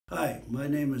Hi, my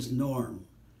name is Norm,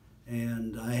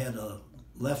 and I had a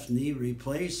left knee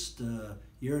replaced a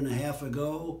year and a half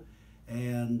ago,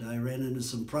 and I ran into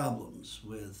some problems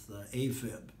with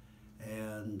AFib,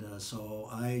 and so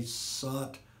I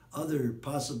sought other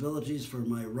possibilities for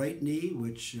my right knee,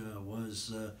 which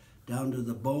was down to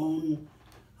the bone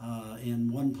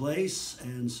in one place,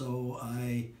 and so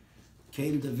I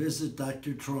came to visit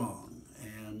Dr. Trong,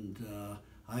 and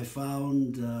I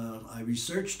found, I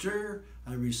researched her,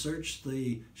 I researched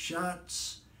the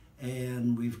shots,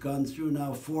 and we've gone through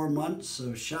now 4 months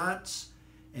of shots,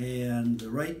 and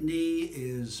the right knee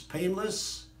is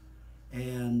painless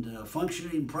and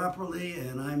functioning properly,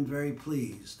 and I'm very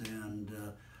pleased, and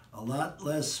a lot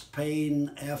less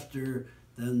pain after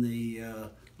than the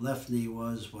left knee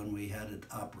was when we had it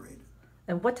operated.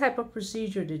 And what type of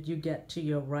procedure did you get to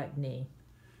your right knee?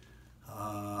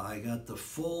 I got the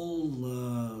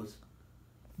full,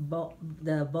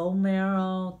 The bone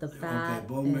marrow, the fat. okay,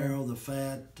 bone marrow, the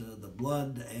fat, the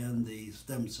blood, and the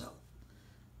stem cell.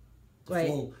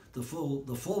 Right. The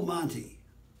full Monty.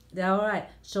 All right.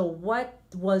 So, what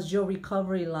was your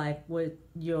recovery like with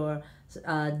your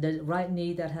the right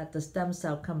knee that had the stem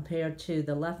cell compared to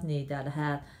the left knee that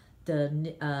had the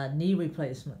knee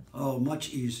replacement? Oh, much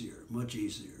easier, much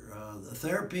easier. The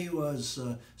therapy was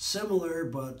similar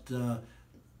but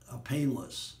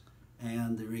painless.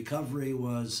 And the recovery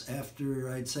was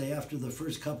I'd say after the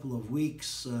first couple of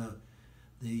weeks,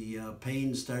 the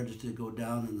pain started to go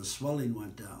down and the swelling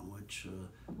went down, which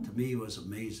to me was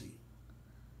amazing.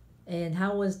 And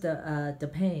how was the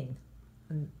pain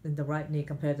in the right knee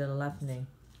compared to the left knee?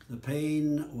 The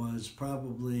pain was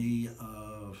probably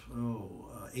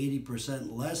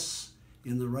 80% less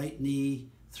in the right knee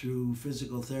through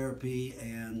physical therapy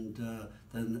and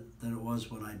than it was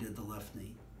when I did the left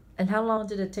knee. And how long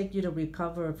did it take you to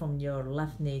recover from your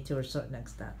left knee to a certain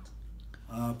extent?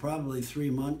 Probably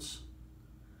 3 months.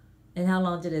 And how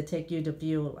long did it take you to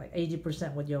feel like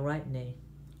 80% with your right knee?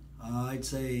 I'd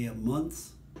say a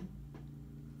month.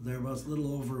 There was a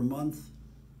little over a month.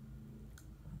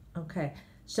 Okay.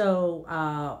 So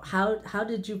how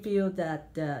did you feel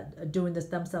that doing the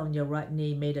stem cell in your right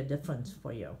knee made a difference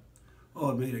for you?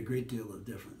 Oh, it made a great deal of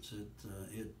difference.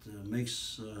 It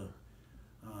makes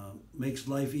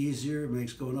life easier,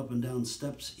 makes going up and down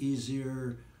steps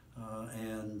easier,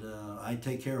 and I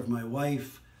take care of my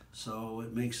wife, so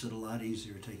it makes it a lot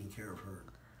easier taking care of her.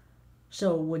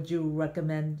 So would you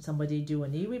recommend somebody do a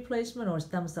knee replacement or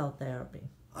stem cell therapy?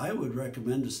 I would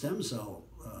recommend a stem cell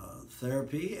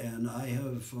therapy, and I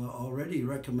have already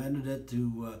recommended it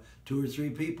to 2 or 3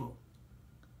 people.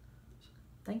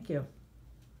 Thank you.